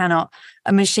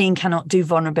 A machine cannot do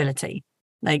vulnerability.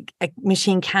 Like a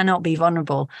machine cannot be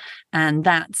vulnerable. And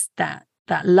that's that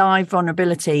live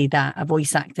vulnerability that a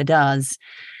voice actor does.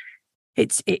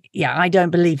 I don't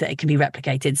believe that it can be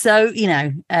replicated. So,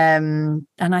 and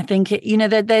I think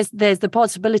there's the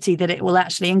possibility that it will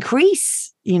actually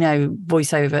increase,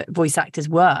 voice actors'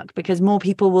 work, because more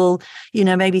people will,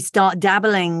 maybe start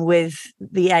dabbling with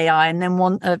the AI and then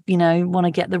want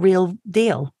to get the real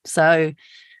deal. So,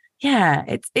 yeah,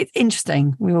 it's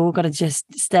interesting. We've all got to just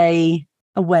stay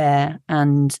aware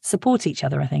and support each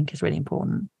other, I think, is really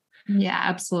important. Yeah,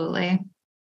 absolutely.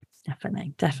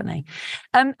 Definitely.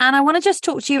 And I want to just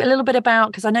talk to you a little bit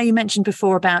about, because I know you mentioned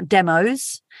before about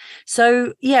demos.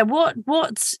 So yeah, what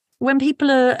when people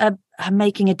are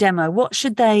making a demo, what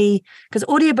should they, because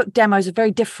audiobook demos are very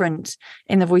different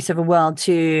in the voiceover world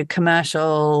to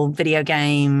commercial video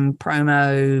game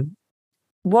promo.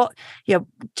 Will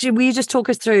you just talk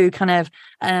us through kind of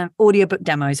audiobook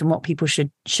demos and what people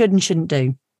should and shouldn't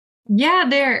do? Yeah,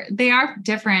 they are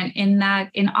different in that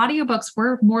in audiobooks,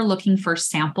 we're more looking for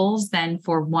samples than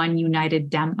for one united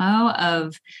demo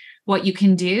of what you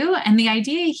can do. And the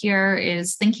idea here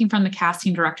is thinking from the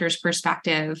casting director's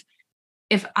perspective.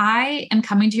 If I am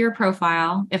coming to your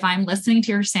profile, if I'm listening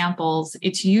to your samples,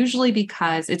 it's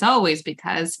always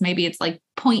because maybe it's like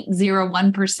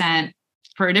 0.01%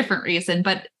 for a different reason,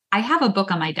 but I have a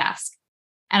book on my desk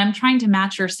and I'm trying to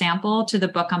match your sample to the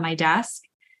book on my desk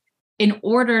in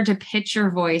order to pitch your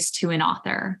voice to an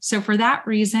author. So for that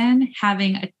reason,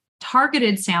 having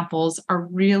targeted samples are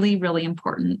really, really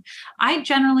important. I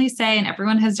generally say, and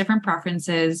everyone has different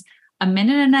preferences, 1.5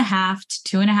 minutes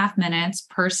to 2.5 minutes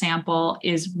per sample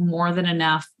is more than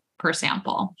enough per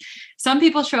sample. Some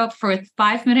people show up for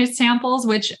 5-minute samples,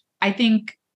 which I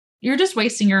think you're just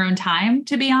wasting your own time,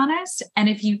 to be honest. And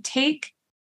if you take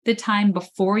the time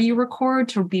before you record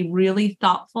to be really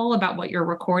thoughtful about what you're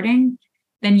recording,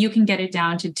 then you can get it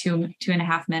down to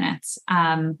 2.5 minutes.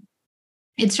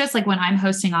 It's just like when I'm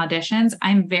hosting auditions,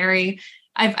 I've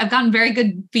gotten very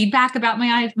good feedback about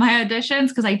my auditions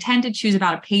because I tend to choose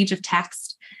about a page of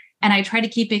text and I try to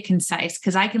keep it concise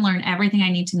because I can learn everything I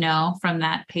need to know from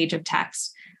that page of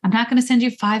text. I'm not going to send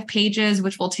you 5 pages,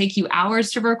 which will take you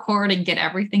hours to record and get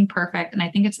everything perfect. And I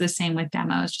think it's the same with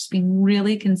demos, just being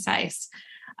really concise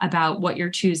about what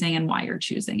you're choosing and why you're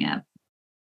choosing it.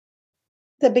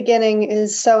 The beginning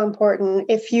is so important.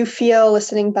 If you feel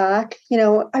listening back,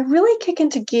 I really kick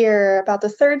into gear about the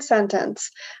 3rd sentence.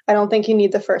 I don't think you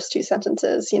need the first 2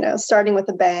 sentences. Starting with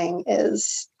a bang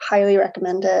is highly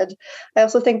recommended. I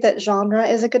also think that genre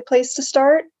is a good place to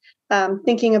start.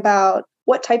 Thinking about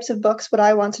what types of books would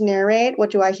I want to narrate? What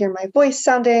do I hear my voice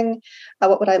sounding?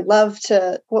 What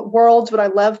worlds would I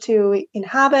love to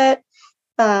inhabit?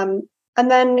 And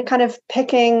then kind of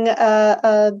picking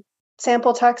a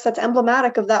sample text that's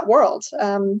emblematic of that world,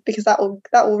 because that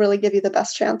will really give you the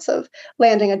best chance of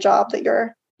landing a job that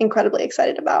you're incredibly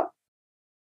excited about.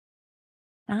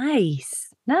 Nice.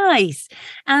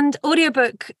 And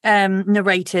audiobook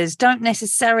narrators don't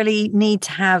necessarily need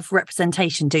to have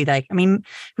representation, do they? I mean,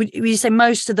 would you say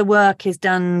most of the work is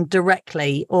done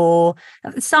directly, or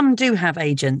some do have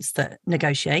agents that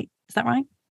negotiate? Is that right?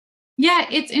 Yeah,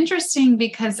 it's interesting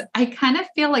because I kind of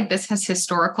feel like this has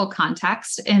historical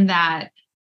context in that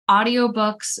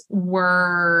audiobooks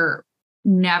were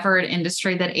never an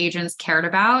industry that agents cared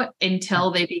about until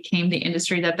they became the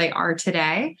industry that they are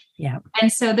today. Yeah.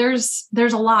 And so there's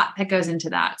a lot that goes into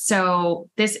that. So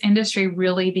this industry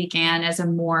really began as a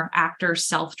more actor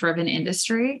self-driven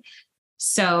industry.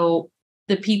 So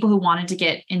the people who wanted to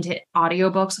get into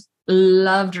audiobooks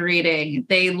loved reading.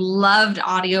 They loved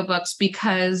audiobooks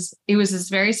because it was this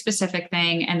very specific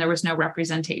thing and there was no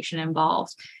representation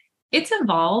involved. It's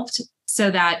evolved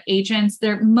so that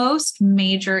most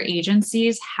major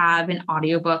agencies have an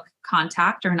audiobook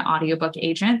contact or an audiobook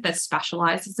agent that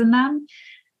specializes in them.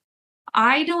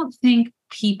 I don't think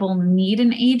people need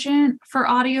an agent for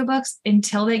audiobooks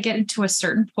until they get into a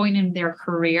certain point in their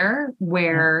career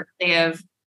where they have,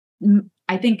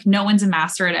 I think no one's a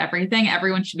master at everything.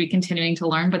 Everyone should be continuing to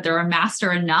learn, but they're a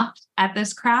master enough at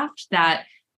this craft that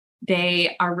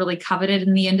they are really coveted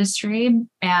in the industry,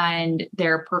 and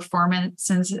their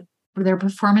performances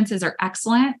are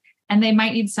excellent. And they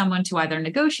might need someone to either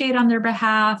negotiate on their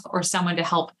behalf or someone to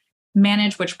help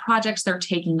manage which projects they're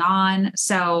taking on.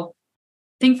 So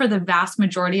I think for the vast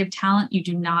majority of talent, you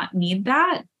do not need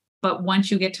that. But once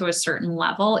you get to a certain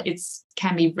level, it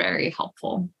can be very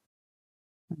helpful.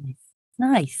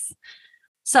 Nice.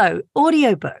 So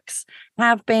audiobooks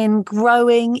have been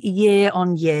growing year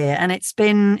on year, and it's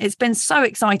been so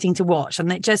exciting to watch.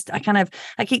 And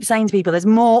I keep saying to people, there's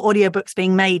more audiobooks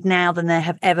being made now than there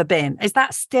have ever been. Is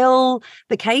that still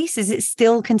the case? Is it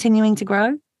still continuing to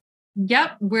grow?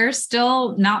 Yep, we're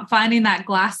still not finding that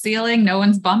glass ceiling. No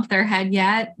one's bumped their head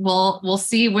yet. We'll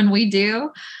see when we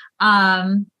do.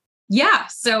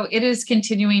 So it is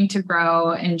continuing to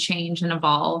grow and change and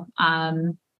evolve.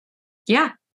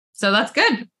 So that's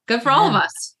good. Good for all of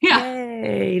us. Yeah.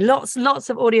 Yay. Lots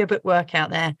of audiobook work out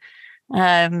there.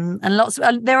 And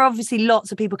there are obviously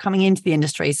lots of people coming into the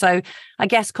industry. So I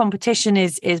guess competition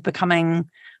is becoming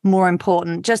more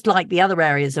important, just like the other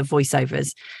areas of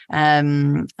voiceovers.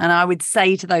 And I would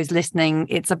say to those listening,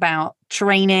 it's about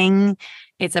training.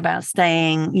 It's about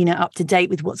staying, up to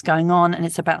date with what's going on. And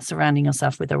it's about surrounding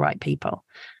yourself with the right people,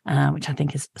 which I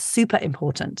think is super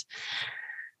important.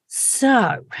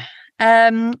 So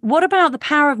what about the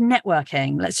power of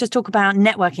networking? Let's just talk about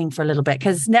networking for a little bit,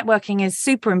 because networking is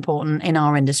super important in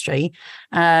our industry.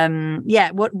 What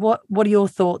are your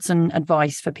thoughts and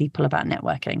advice for people about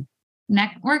networking?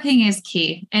 Networking is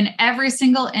key in every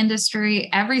single industry,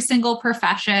 every single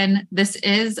profession. This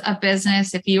is a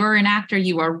business. If you are an actor,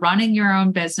 you are running your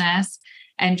own business.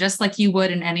 And just like you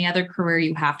would in any other career,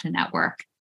 you have to network.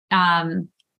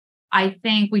 I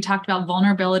think we talked about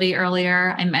vulnerability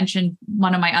earlier. I mentioned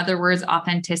one of my other words,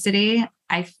 authenticity.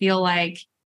 I feel like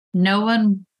no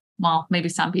one, well, maybe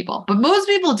some people, but most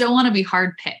people don't want to be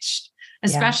hard pitched,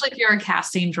 especially if you're a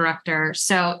casting director.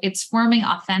 So it's forming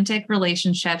authentic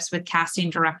relationships with casting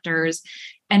directors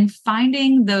and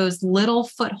finding those little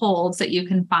footholds that you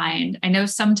can find. I know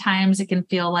sometimes it can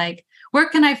feel like, where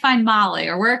can I find Molly,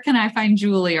 or where can I find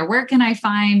Julie, or where can I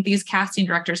find these casting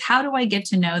directors? How do I get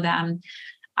to know them?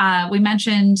 We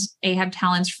mentioned AHAB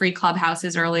Talent's free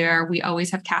clubhouses earlier. We always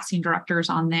have casting directors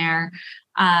on there.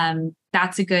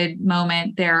 That's a good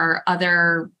moment. There are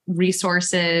other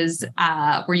resources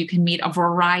where you can meet a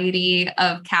variety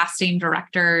of casting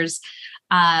directors.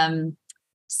 And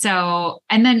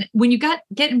then when you get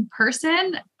in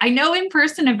person, I know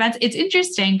in-person events, it's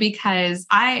interesting because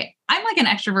I'm like an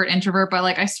extrovert introvert, but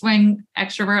like I swing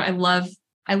extrovert.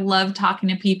 I love talking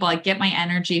to people. I get my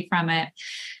energy from it.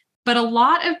 But a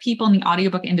lot of people in the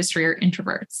audiobook industry are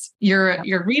introverts.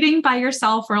 You're reading by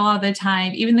yourself for a lot of the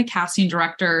time. Even the casting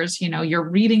directors, you're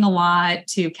reading a lot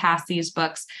to cast these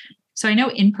books. So I know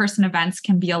in-person events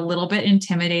can be a little bit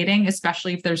intimidating,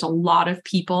 especially if there's a lot of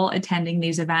people attending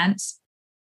these events.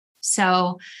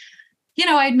 So,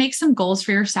 I'd make some goals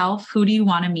for yourself. Who do you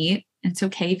want to meet? It's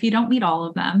okay if you don't meet all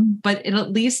of them, but it'll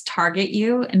at least target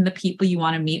you and the people you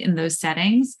want to meet in those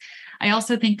settings. I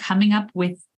also think coming up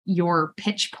with your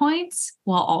pitch points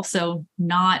while also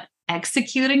not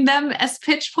executing them as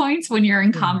pitch points when you're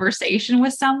in conversation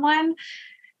with someone.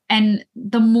 And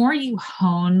the more you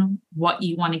hone what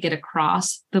you want to get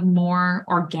across, the more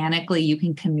organically you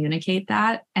can communicate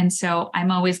that. And so I'm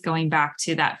always going back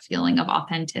to that feeling of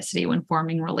authenticity when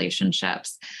forming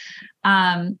relationships.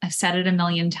 I've said it a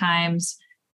million times.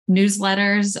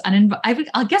 Newsletters,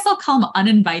 I guess I'll call them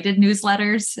uninvited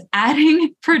newsletters.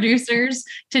 Adding producers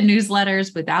to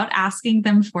newsletters without asking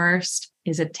them first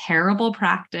is a terrible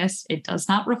practice. It does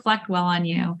not reflect well on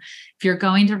you. If you're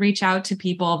going to reach out to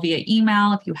people via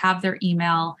email, if you have their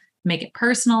email, make it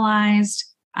personalized,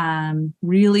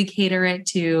 really cater it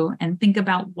to, and think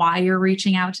about why you're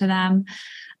reaching out to them.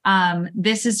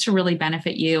 This is to really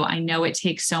benefit you. I know it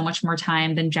takes so much more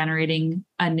time than generating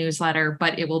a newsletter,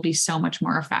 but it will be so much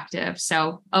more effective.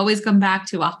 So always come back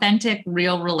to authentic,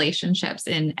 real relationships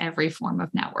in every form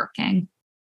of networking.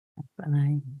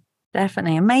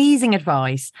 Definitely. Amazing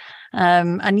advice.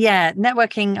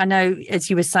 Networking, I know, as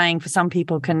you were saying, for some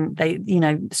people they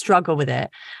struggle with it.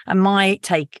 And my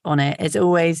take on it is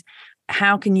always,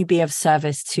 how can you be of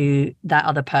service to that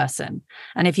other person?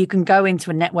 And if you can go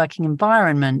into a networking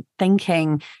environment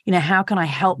thinking, how can I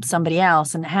help somebody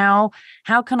else? And how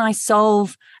can I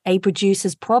solve a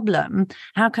producer's problem?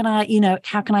 How can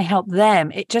I help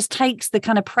them? It just takes the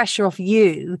kind of pressure off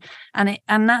you. And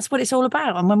that's what it's all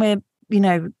about. And when we're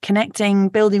connecting,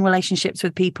 building relationships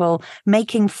with people,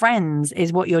 making friends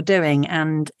is what you're doing.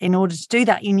 And in order to do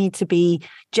that, you need to be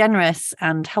generous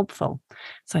and helpful.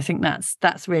 So I think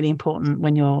that's really important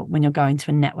when you're going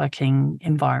to a networking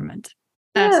environment.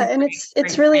 And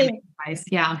it's really advice.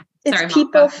 Yeah.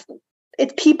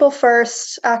 It's people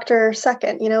first, actor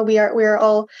second. We are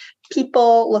all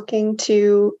people looking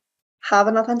to have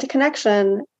an authentic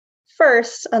connection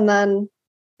first, and then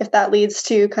if that leads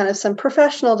to kind of some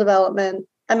professional development,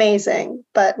 amazing.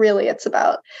 But really, it's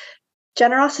about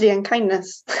generosity and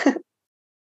kindness.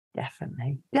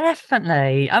 Definitely.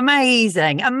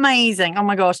 Amazing. Oh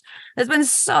my gosh. There's been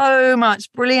so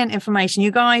much brilliant information.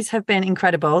 You guys have been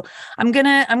incredible. I'm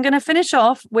gonna finish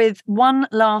off with one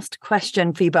last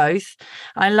question for you both.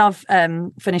 I love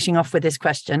finishing off with this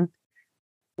question.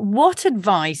 What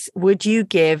advice would you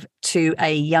give to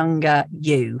a younger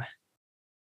you?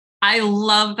 I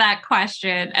love that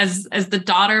question. As the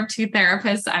daughter of two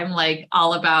therapists, I'm like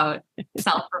all about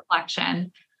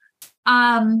self-reflection.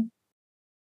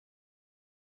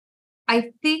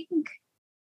 I think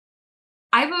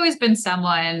I've always been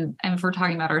someone, and if we're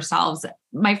talking about ourselves,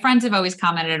 my friends have always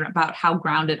commented about how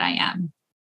grounded I am.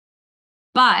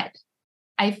 But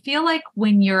I feel like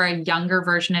when you're a younger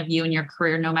version of you in your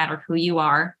career, no matter who you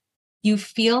are, you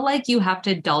feel like you have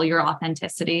to dull your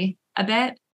authenticity a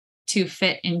bit to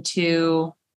fit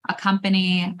into a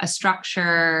company, a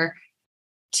structure,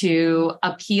 to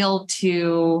appeal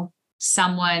to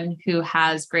someone who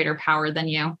has greater power than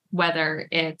you, whether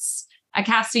it's a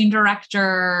casting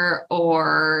director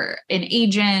or an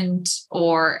agent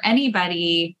or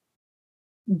anybody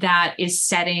that is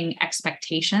setting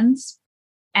expectations.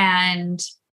 And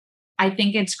I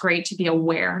think it's great to be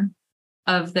aware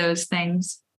of those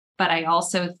things. But I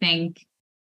also think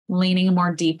leaning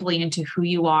more deeply into who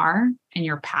you are and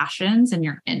your passions and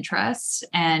your interests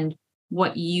and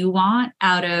what you want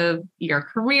out of your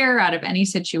career, out of any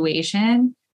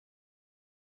situation,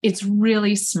 it's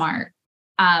really smart.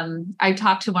 I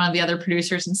talked to one of the other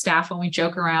producers and staff when we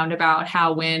joke around about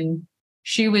how when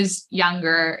she was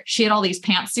younger, she had all these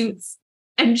pantsuits,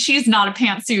 and she's not a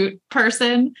pantsuit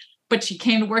person, but she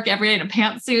came to work every day in a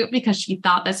pantsuit because she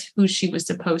thought that's who she was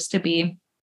supposed to be.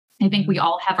 I think we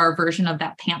all have our version of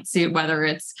that pantsuit, whether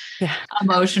it's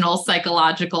emotional,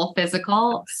 psychological,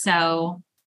 physical. So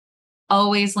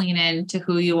always lean into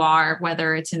who you are,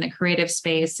 whether it's in the creative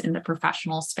space, in the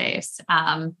professional space.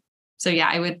 So yeah,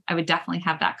 I would definitely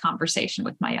have that conversation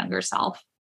with my younger self.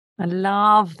 I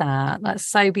love that. That's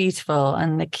so beautiful.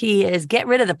 And the key is get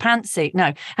rid of the pantsuit.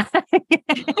 No.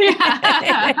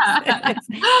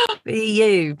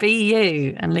 Be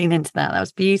you and lean into that. That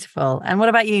was beautiful. And what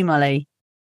about you, Molly?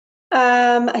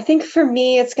 I think for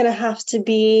me, it's going to have to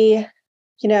be,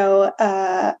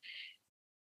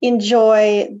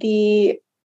 enjoy the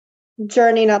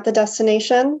journey, not the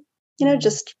destination.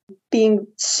 Just being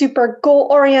super goal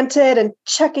oriented and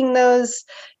checking those,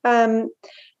 crossing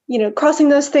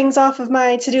those things off of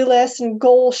my to-do list and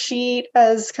goal sheet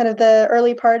as kind of the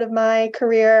early part of my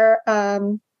career. I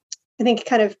think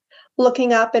kind of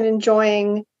looking up and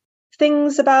enjoying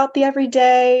things about the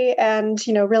everyday and,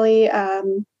 really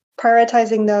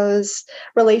prioritizing those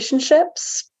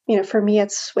relationships. For me,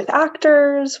 it's with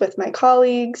actors, with my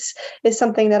colleagues, is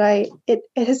something that it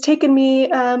has taken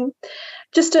me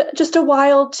just a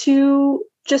while to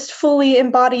just fully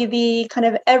embody the kind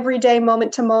of everyday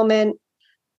moment to moment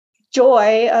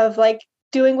joy of like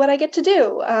doing what I get to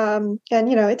do. And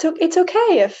it's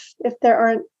okay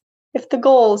if the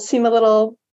goals seem a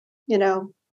little,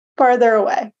 farther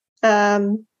away.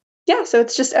 So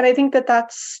it's just, and I think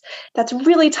that's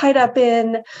really tied up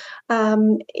in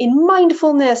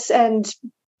mindfulness and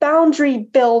boundary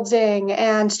building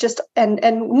and just and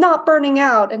not burning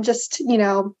out and just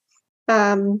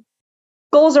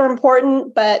goals are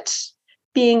important, but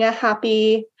being a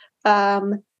happy,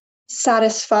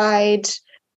 satisfied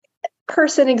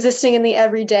person existing in the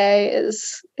everyday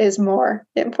is more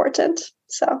important.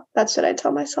 So that's what I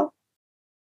tell myself.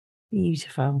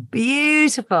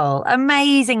 Beautiful,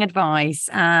 amazing advice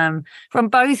from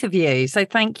both of you. So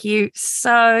thank you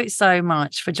so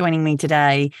much for joining me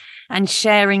today and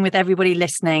sharing with everybody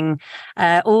listening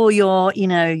all your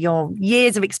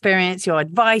years of experience, your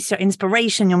advice, your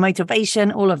inspiration, your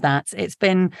motivation, all of that. It's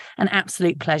been an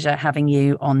absolute pleasure having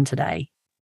you on today.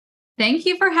 Thank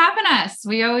you for having us.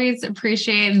 We always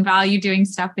appreciate and value doing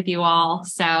stuff with you all.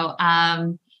 So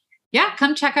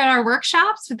come check out our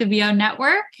workshops with the VO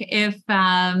Network. If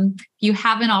you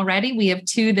haven't already, we have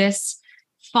 2 this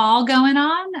fall going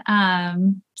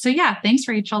on. Thanks,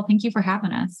 Rachel. Thank you for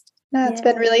having us. No, it's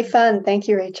been really fun. Thank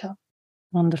you, Rachel.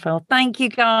 Wonderful. Thank you,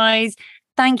 guys.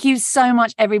 Thank you so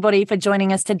much, everybody, for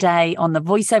joining us today on the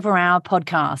VoiceOver Hour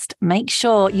podcast. Make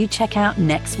sure you check out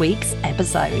next week's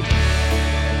episode.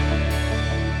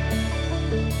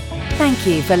 Thank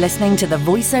you for listening to the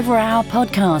VoiceOver Hour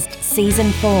podcast,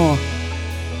 Season 4,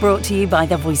 brought to you by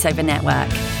the VoiceOver Network,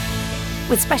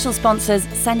 with special sponsors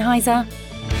Sennheiser,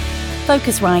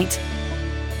 Focusrite,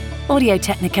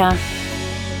 Audio-Technica,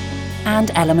 and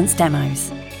Elements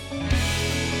Demos.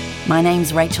 My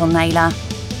name's Rachel Naylor.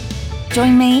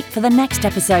 Join me for the next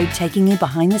episode taking you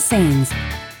behind the scenes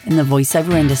in the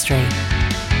voiceover industry.